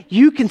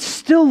 you can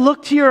still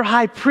look to your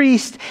high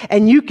priest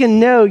and you can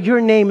know your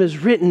name is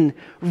written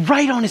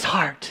right on his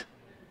heart.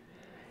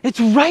 It's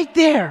right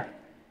there.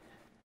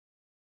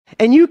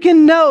 And you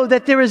can know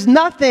that there is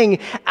nothing,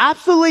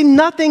 absolutely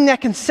nothing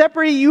that can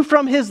separate you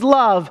from his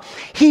love.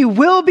 He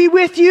will be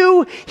with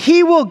you,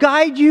 he will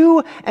guide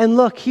you, and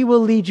look, he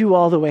will lead you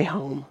all the way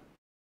home.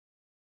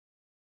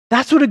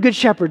 That's what a good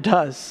shepherd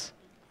does.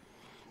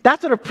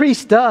 That's what a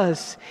priest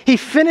does. He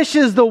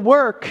finishes the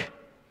work.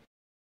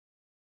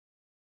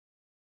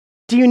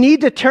 Do you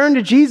need to turn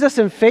to Jesus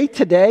in faith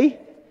today?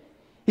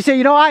 You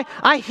say,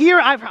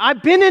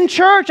 I've been in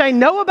church, I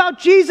know about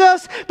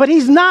Jesus, but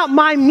he's not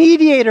my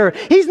mediator.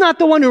 He's not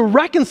the one who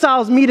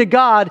reconciles me to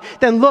God.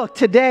 Then look,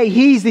 today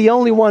he's the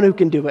only one who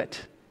can do it.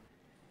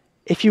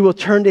 If you will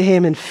turn to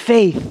him in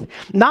faith,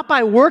 not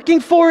by working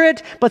for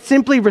it, but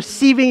simply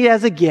receiving it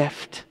as a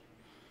gift.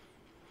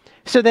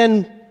 So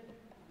then,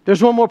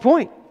 there's one more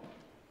point.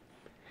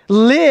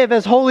 Live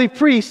as holy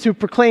priests who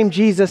proclaim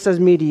Jesus as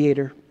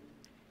mediator.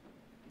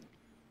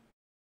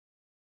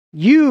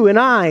 You and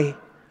I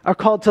are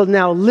called to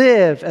now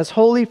live as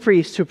holy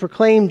priests who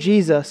proclaim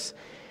Jesus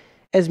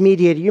as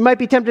mediator. You might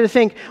be tempted to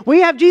think,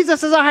 we have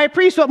Jesus as our high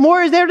priest. What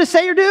more is there to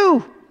say or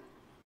do?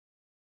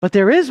 But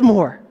there is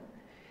more.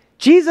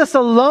 Jesus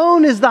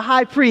alone is the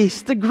high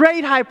priest, the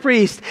great high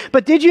priest.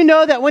 But did you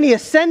know that when he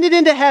ascended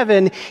into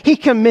heaven, he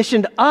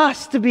commissioned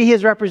us to be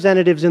his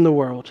representatives in the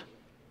world?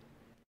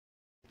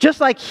 Just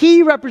like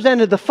he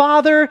represented the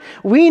Father,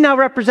 we now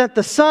represent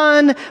the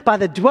Son by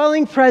the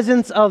dwelling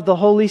presence of the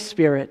Holy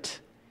Spirit.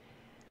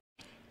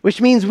 Which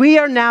means we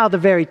are now the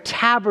very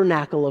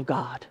tabernacle of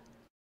God,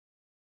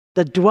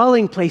 the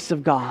dwelling place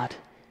of God.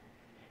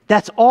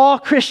 That's all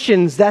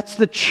Christians, that's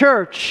the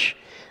church.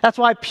 That's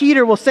why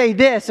Peter will say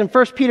this in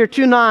 1 Peter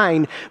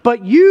 2:9.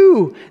 But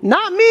you,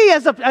 not me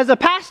as a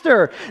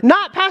pastor,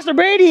 not Pastor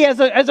Brady as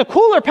a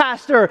cooler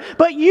pastor,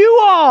 but you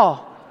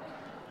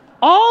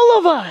all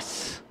of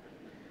us,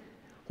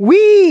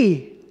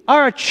 we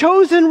are a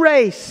chosen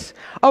race,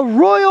 a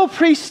royal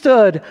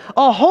priesthood,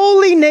 a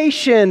holy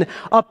nation,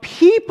 a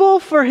people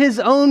for his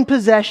own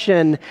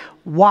possession.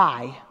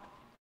 Why?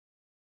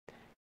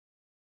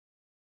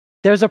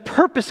 There's a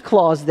purpose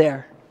clause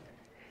there.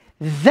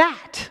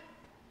 That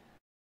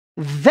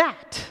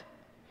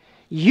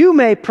you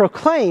may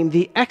proclaim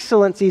the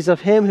excellencies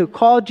of him who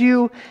called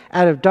you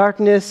out of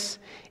darkness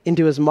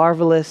into his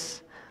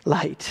marvelous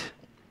light.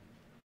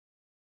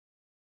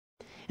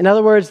 In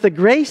other words, the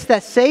grace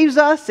that saves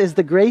us is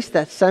the grace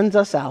that sends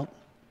us out.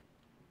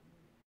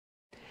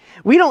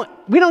 We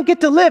don't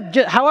get to live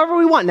however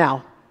we want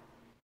now.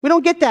 We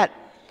don't get that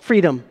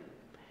freedom.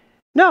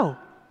 No.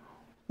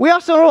 We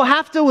also don't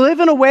have to live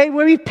in a way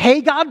where we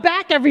pay God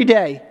back every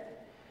day.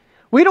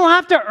 We don't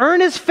have to earn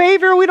his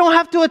favor. We don't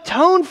have to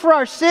atone for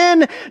our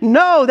sin.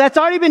 No, that's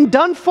already been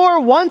done for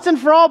once and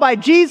for all by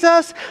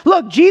Jesus.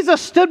 Look,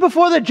 Jesus stood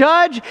before the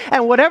judge,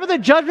 and whatever the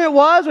judgment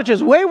was, which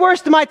is way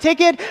worse than my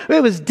ticket,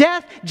 it was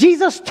death,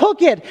 Jesus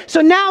took it.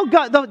 So now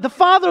God, the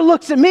Father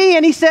looks at me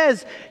and he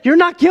says, you're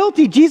not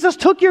guilty. Jesus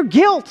took your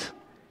guilt.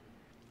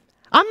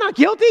 I'm not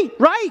guilty,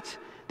 right?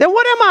 Then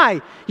what am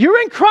I? You're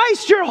in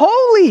Christ. You're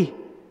holy.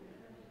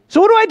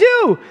 So what do I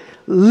do?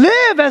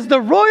 Live as the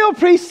royal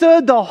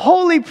priesthood, the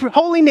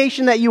holy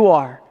nation that you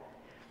are.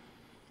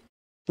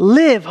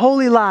 Live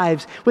holy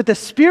lives with the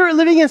Spirit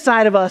living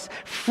inside of us,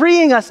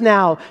 freeing us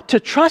now to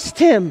trust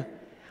him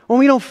when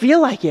we don't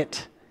feel like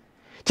it,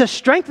 to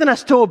strengthen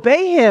us to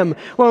obey him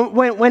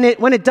when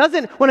it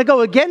doesn't want to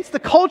go against the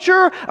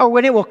culture or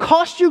when it will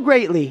cost you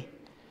greatly.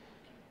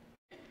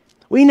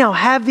 We now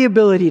have the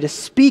ability to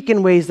speak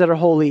in ways that are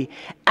holy,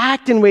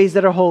 act in ways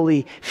that are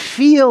holy,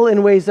 feel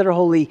in ways that are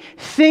holy,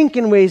 think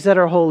in ways that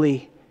are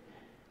holy.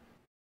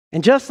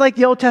 And just like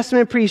the Old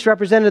Testament priests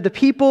represented the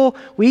people,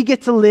 we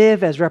get to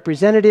live as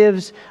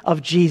representatives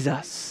of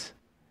Jesus.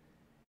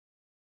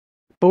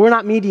 But we're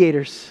not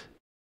mediators.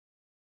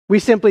 We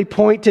simply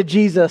point to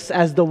Jesus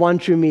as the one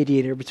true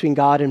mediator between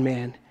God and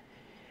man.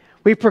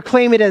 We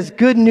proclaim it as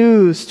good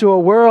news to a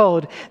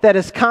world that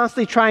is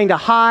constantly trying to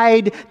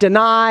hide,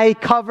 deny,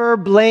 cover,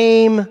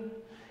 blame.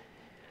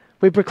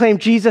 We proclaim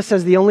Jesus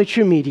as the only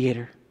true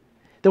mediator,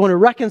 the one who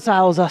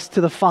reconciles us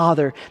to the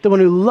Father, the one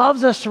who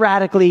loves us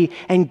radically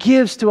and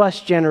gives to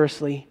us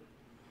generously.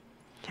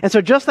 And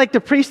so just like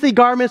the priestly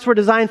garments were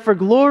designed for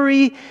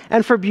glory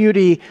and for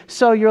beauty,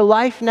 so your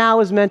life now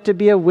is meant to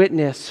be a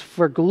witness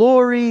for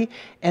glory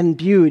and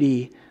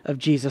beauty of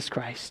Jesus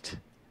Christ.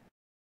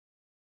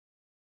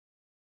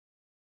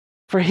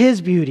 For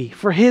his beauty,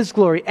 for his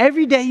glory.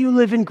 Every day you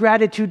live in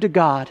gratitude to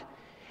God,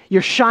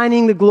 you're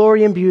shining the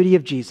glory and beauty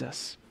of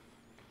Jesus.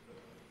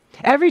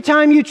 Every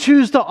time you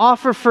choose to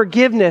offer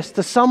forgiveness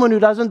to someone who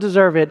doesn't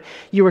deserve it,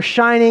 you are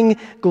shining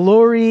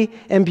glory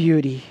and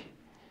beauty.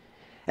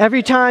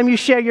 Every time you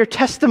share your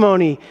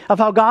testimony of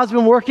how God's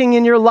been working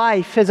in your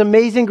life, his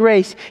amazing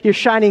grace, you're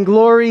shining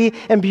glory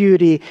and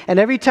beauty. And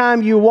every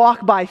time you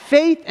walk by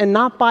faith and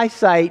not by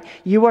sight,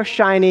 you are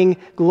shining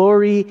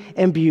glory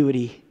and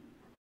beauty.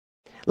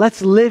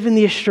 Let's live in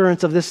the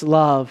assurance of this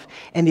love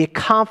and the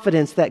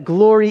confidence that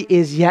glory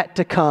is yet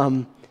to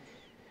come,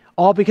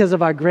 all because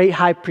of our great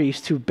high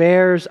priest who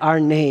bears our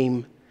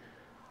name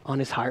on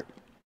his heart.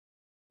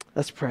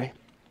 Let's pray.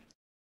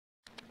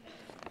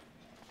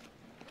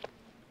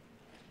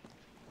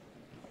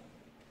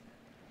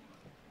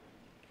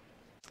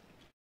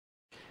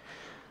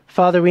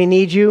 Father, we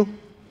need you.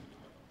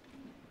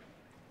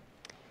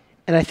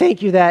 And I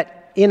thank you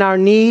that in our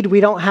need, we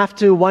don't have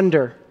to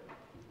wonder.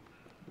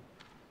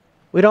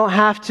 We don't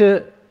have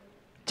to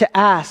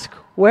ask,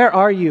 where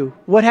are you?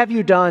 What have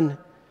you done?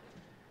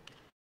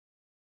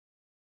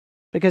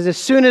 Because as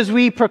soon as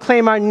we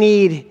proclaim our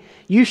need,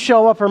 you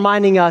show up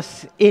reminding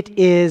us it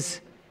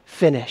is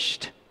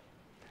finished.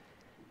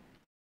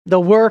 The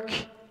work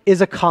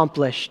is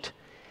accomplished.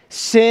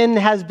 Sin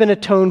has been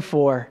atoned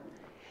for.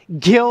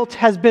 Guilt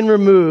has been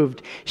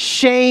removed.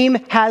 Shame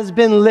has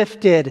been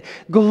lifted.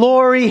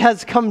 Glory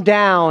has come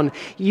down.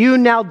 You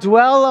now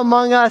dwell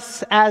among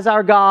us as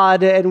our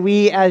God, and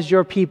we as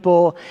your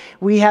people.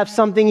 We have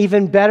something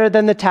even better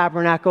than the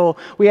tabernacle.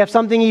 We have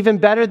something even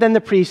better than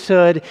the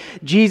priesthood.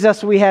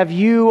 Jesus, we have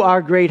you,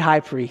 our great high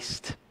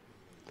priest.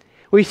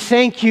 We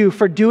thank you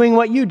for doing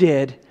what you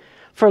did,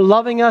 for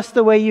loving us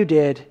the way you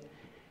did,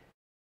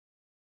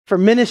 for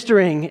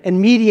ministering and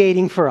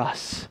mediating for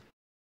us.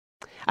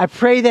 I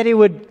pray that it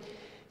would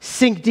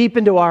sink deep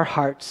into our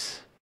hearts.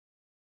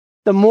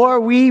 The more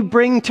we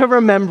bring to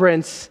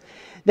remembrance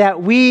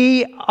that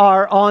we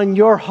are on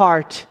your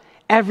heart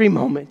every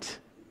moment,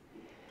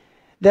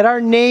 that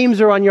our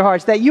names are on your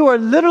hearts, that you are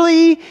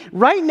literally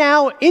right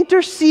now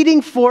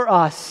interceding for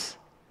us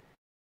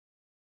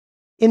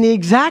in the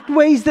exact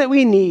ways that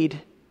we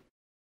need.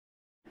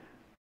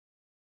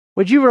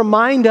 Would you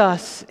remind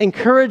us,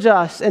 encourage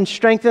us, and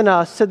strengthen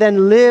us to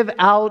then live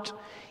out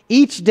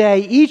each day,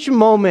 each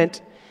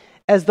moment,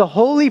 as the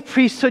holy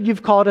priesthood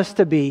you've called us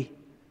to be.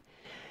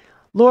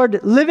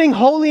 Lord, living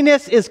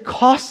holiness is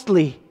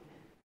costly.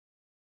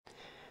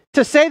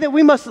 To say that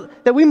we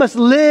must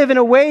live in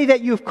a way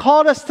that you've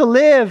called us to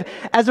live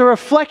as a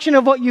reflection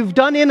of what you've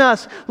done in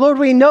us, Lord,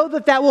 we know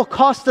that will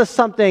cost us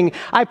something.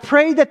 I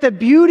pray that the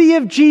beauty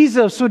of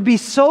Jesus would be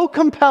so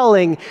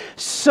compelling,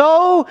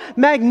 so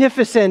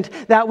magnificent,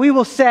 that we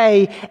will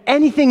say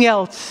anything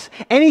else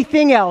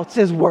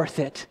is worth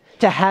it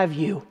to have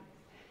you,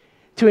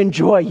 to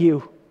enjoy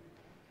you.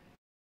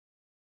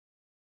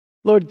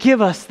 Lord,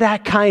 give us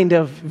that kind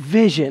of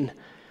vision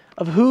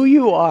of who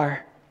you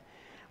are,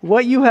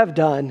 what you have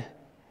done,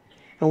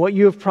 and what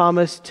you have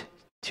promised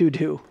to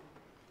do.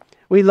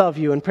 We love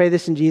you and pray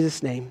this in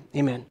Jesus' name.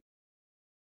 Amen.